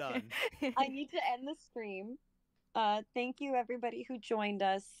you could have done. I need to end the stream. Thank you, everybody who joined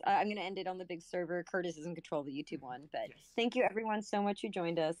us. I'm going to end it on the big server. Curtis is in control of the YouTube one, but thank you, everyone, so much who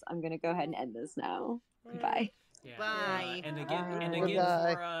joined us. I'm going to go ahead and end this now. Bye. Yeah. Bye. And again, for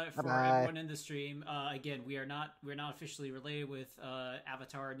everyone in the stream, again, we're not officially related with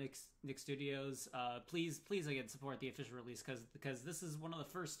Avatar Nick Studios. Please again support the official release because this is one of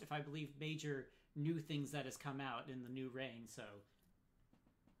the first, if I believe, major new things that has come out in the new reign. So,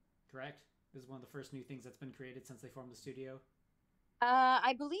 correct? This is one of the first new things that's been created since they formed the studio.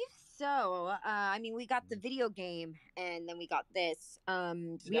 I believe so. I mean, we got the video game, and then we got this.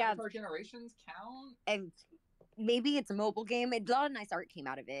 Does Avatar Generations count? And maybe it's a mobile game. A lot of nice art came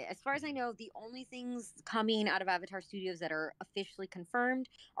out of it. As far as I know, the only things coming out of Avatar Studios that are officially confirmed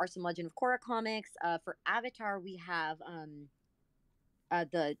are some Legend of Korra comics. For Avatar, we have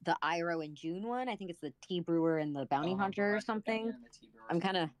the Iroh and June one. I think it's the Tea Brewer and the Bounty Hunter or something. I'm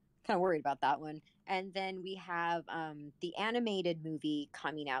kind of worried about that one. And then we have the animated movie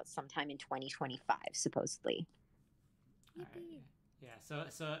coming out sometime in 2025, supposedly. All right. Yeah.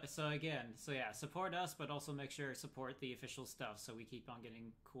 So again, support us, but also make sure to support the official stuff so we keep on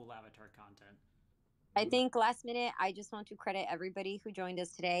getting cool Avatar content. I think last minute, I just want to credit everybody who joined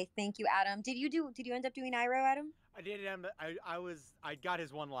us today. Thank you, Adam. Did you end up doing Iroh, Adam? I did. I got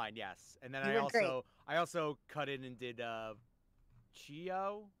his one line, yes, and then I also cut in and did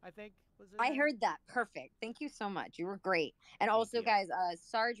Chio, I think. I heard that. Perfect. Thank you so much. You were great. And also, guys,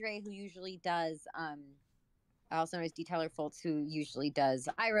 Sardre, who usually does, also known as Detailer Foltz, who usually does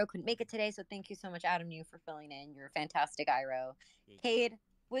Iroh, couldn't make it today. So thank you so much, Adam, you for filling in. You're a fantastic Iroh. Cade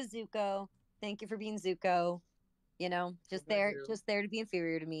was Zuko. Thank you for being Zuko. You know, just there to be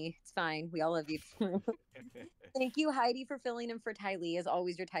inferior to me. It's fine. We all love you. Thank you, Heidi, for filling in for Ty Lee. As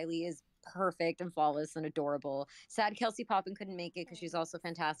always, your Ty Lee is perfect and flawless and adorable. Sad Kelsey Poppin couldn't make it because she's also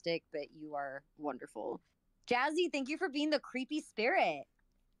fantastic, but you are wonderful. Jazzy, thank you for being the creepy spirit.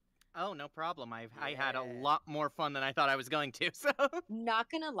 Oh, no problem. I had a lot more fun than I thought I was going to, so...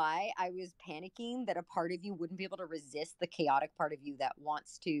 Not gonna lie, I was panicking that a part of you wouldn't be able to resist the chaotic part of you that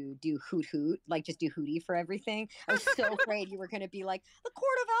wants to do hoot, like just do hootie for everything. I was so afraid you were gonna be like, the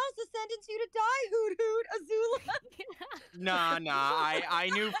Court of Owls has sentenced you to die, Azula. Nah, I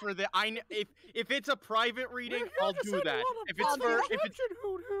knew for the... If it's a private reading, I'll do that.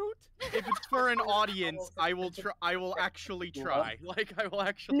 If it's for an audience, I will actually try. Like, I will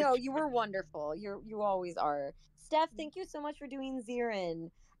actually No, you were wonderful. You always are. Steph, thank you so much for doing Zirin.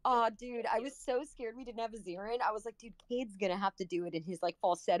 Oh, dude, I was so scared we didn't have a Zirin. I was like, dude, Cade's gonna have to do it in his like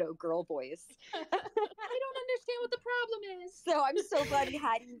falsetto girl voice. I don't understand what the problem is. So I'm so glad we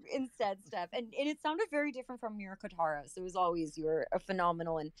had you instead, Steph. And it sounded very different from your Katara. So as always, you were a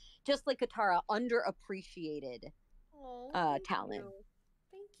phenomenal and just like Katara, underappreciated talent.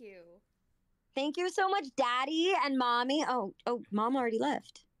 Thank you. Thank you so much, Daddy and Mommy. Oh, Mom already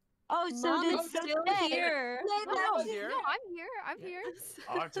left. Oh, so Mom did is still here. Oh, I'm here. I'm here.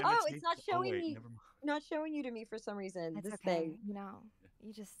 Oh, it's not showing me. Not showing you to me for some reason. It's this okay. thing. You know,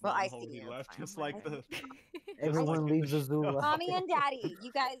 you just. Well, I Oh, see he you. left just like the. Everyone leaves Azula. Mommy and Daddy,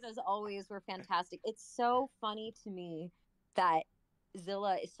 you guys as always were fantastic. It's so funny to me that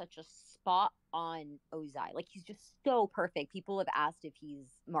Zilla is such a spot on Ozai. Like he's just so perfect. People have asked if he's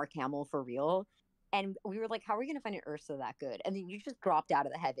Mark Hamill for real. And we were like, how are we going to find an Ursa that good? And then you just dropped out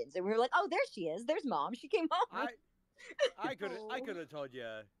of the heavens. And we were like, oh, there she is. There's Mom. She came home. I could have told you.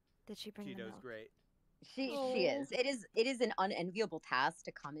 Did she bring Cheeto's the milk? great. She is. It is an unenviable task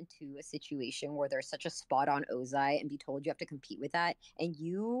to come into a situation where there's such a spot on Ozai and be told you have to compete with that. And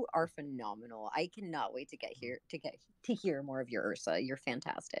you are phenomenal. I cannot wait to get to hear more of your Ursa. You're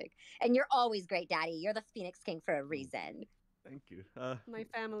fantastic. And you're always great, Daddy. You're the Phoenix King for a reason. Thank you. My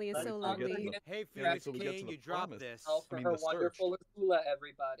family is so lovely. Hey, Phoenix King, you dropped this. For her wonderful Azula,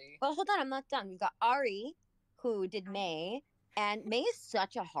 everybody. Well, hold on, I'm not done. We've got Ari, who did May, and May is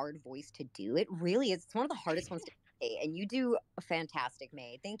such a hard voice to do. It really is. It's one of the hardest ones to play, and you do a fantastic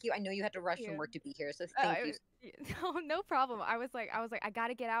May. Thank you. I know you had to rush from work to be here, so thank you. No problem. I was like, I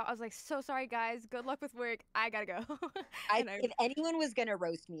gotta get out. I was like, so sorry, guys. Good luck with work. I gotta go. If anyone was gonna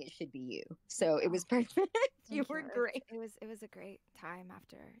roast me, it should be you. So it was perfect. You were great. It was a great time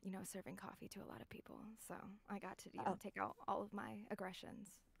after serving coffee to a lot of people. So I got to take out all of my aggressions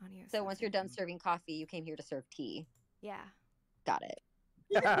on you. So once you're done serving coffee, you came here to serve tea. Yeah. Got it.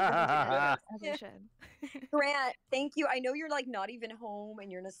 As we should. Grant, thank you. I know you're like not even home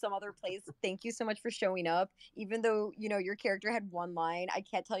and you're in some other place. Thank you so much for showing up. Even though, your character had one line, I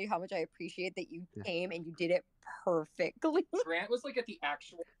can't tell you how much I appreciate that you came and you did it perfectly. Grant was like at the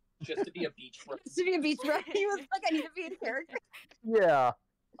actual just to be a beach bro. Just to be a beach bro. He was like, I need to be in character. Yeah.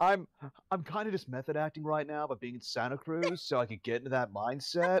 I'm kind of just method acting right now, but being in Santa Cruz, so I could get into that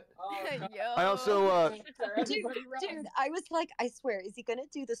mindset. I also dude, I was like, I swear, is he gonna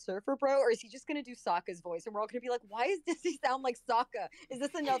do the surfer bro, or is he just gonna do Sokka's voice? And we're all gonna be like, why does he sound like Sokka? Is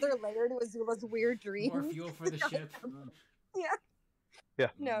this another layer to Azula's weird dream? More fuel for the ship. Yeah. Yeah.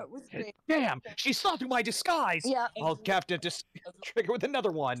 No, it was great. Damn, she saw through my disguise. Yeah. I'll have to just trigger with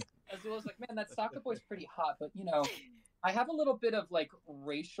another one. Azula's like, man, that Sokka boy's pretty hot, but I have a little bit of like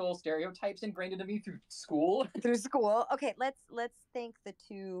racial stereotypes ingrained into me through school. Okay, let's thank the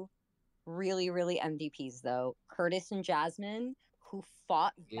two really MVPs though, Curtis and Jasmine, who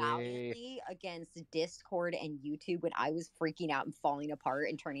fought valiantly against Discord and YouTube when I was freaking out and falling apart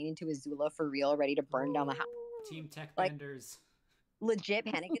and turning into Azula for real, ready to burn down the house. Team Tech Benders. Legit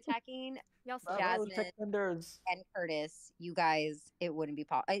panic attacking. Jasmine and Curtis, you guys, it wouldn't be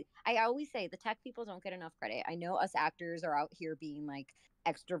possible. I always say the tech people don't get enough credit. I know us actors are out here being like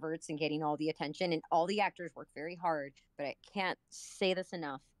extroverts and getting all the attention, and all the actors work very hard, but I can't say this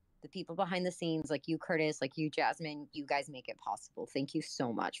enough. The people behind the scenes, like you, Curtis, like you, Jasmine, you guys make it possible. Thank you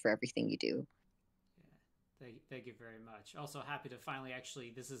so much for everything you do. Thank you very much. Also happy to finally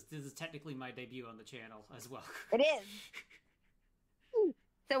this is technically my debut on the channel as well. It is.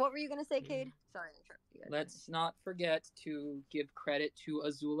 So what were you going to say, Cade? Sorry, I interrupted you guys. Let's not forget to give credit to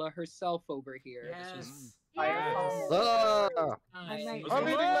Azula herself over here. Yes. I might roast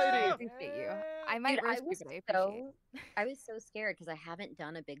you, but I appreciate it. I was so scared because I haven't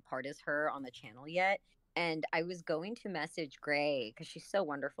done a big part as her on the channel yet. And I was going to message Gray because she's so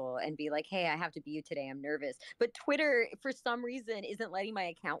wonderful and be like, hey, I have to be you today. I'm nervous. But Twitter, for some reason, isn't letting my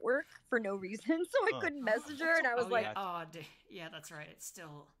account work for no reason. So I couldn't message her. And I was like, yeah, that's right. It's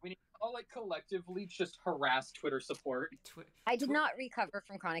still. We need to all collectively just harass Twitter support. I did not recover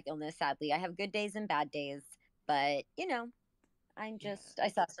from chronic illness, sadly. I have good days and bad days. But, I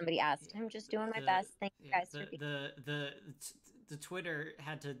saw somebody asked. I'm just doing my best. Thank you guys for being the Twitter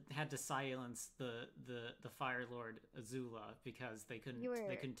had to silence the Fire Lord Azula because they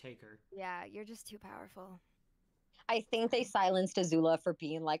couldn't take her. Yeah, you're just too powerful. I think they silenced Azula for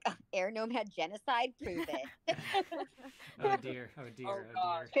being like, air gnome had genocide. Prove it. Oh dear.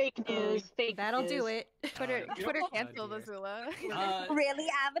 Fake news. Fake. That'll do it. Twitter canceled Azula. Really,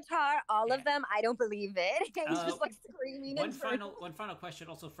 Avatar? All of them? I don't believe it. He's just like screaming. One final question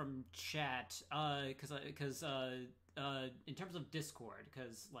also from chat, because in terms of Discord,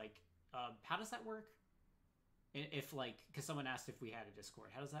 because how does that work? if like, because someone asked if we had a Discord.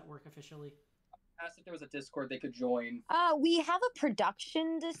 How does that work officially? Asked if there was a Discord they could join. We have a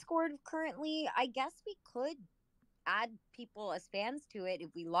production Discord currently. I guess we could add people as fans to it if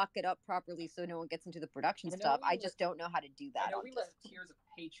we lock it up properly so no one gets into the production stuff. I just don't know how to do that. I know we let tiers of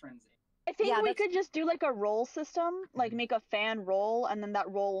patrons in. I think we could just do like a role system, like make a fan role, and then that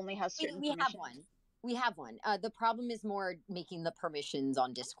role only has certain permissions. We have one. The problem is more making the permissions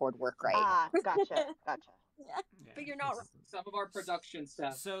on Discord work right. Ah, gotcha. Yeah. But you're not wrong. Some of our production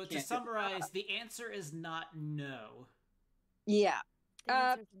stuff. So to summarize, the answer is not no. Yeah.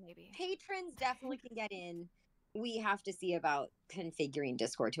 Maybe. Patrons definitely can get in. We have to see about configuring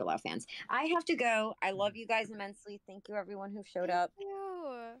Discord to allow fans. I have to go. I love you guys immensely. Thank you, everyone who showed up.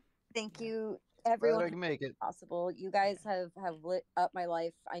 Thank you, everyone. I can make it possible. You guys have lit up my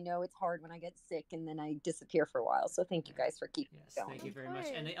life. I know it's hard when I get sick and then I disappear for a while. So thank you guys for keeping it going. Thank you very much.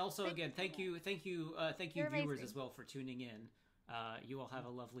 And also, again, thank you viewers as well for tuning in. You all have a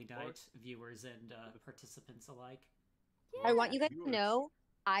lovely night, viewers and participants alike. I want you guys to know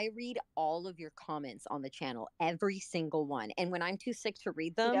I read all of your comments on the channel, every single one. And when I'm too sick to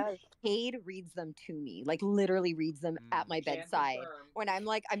read them, Cade reads them to me, like literally reads them at my bedside. When I'm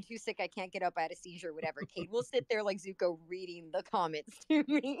like, I'm too sick, I can't get up, I had a seizure, whatever. Cade will sit there like Zuko reading the comments to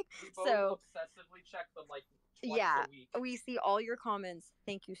me. We both obsessively check them like twice a week. We see all your comments.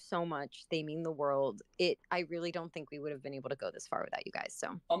 Thank you so much. They mean the world. I really don't think we would have been able to go this far without you guys.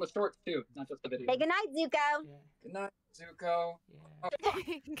 So on the shorts too, not just the video. Say goodnight, Zuko. Good night, Zuko.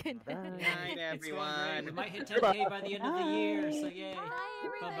 Good night, everyone. We might hit 10K by the end of the year. So yay.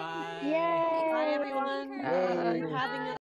 Bye bye. Yay. Bye everyone. Yay. Having a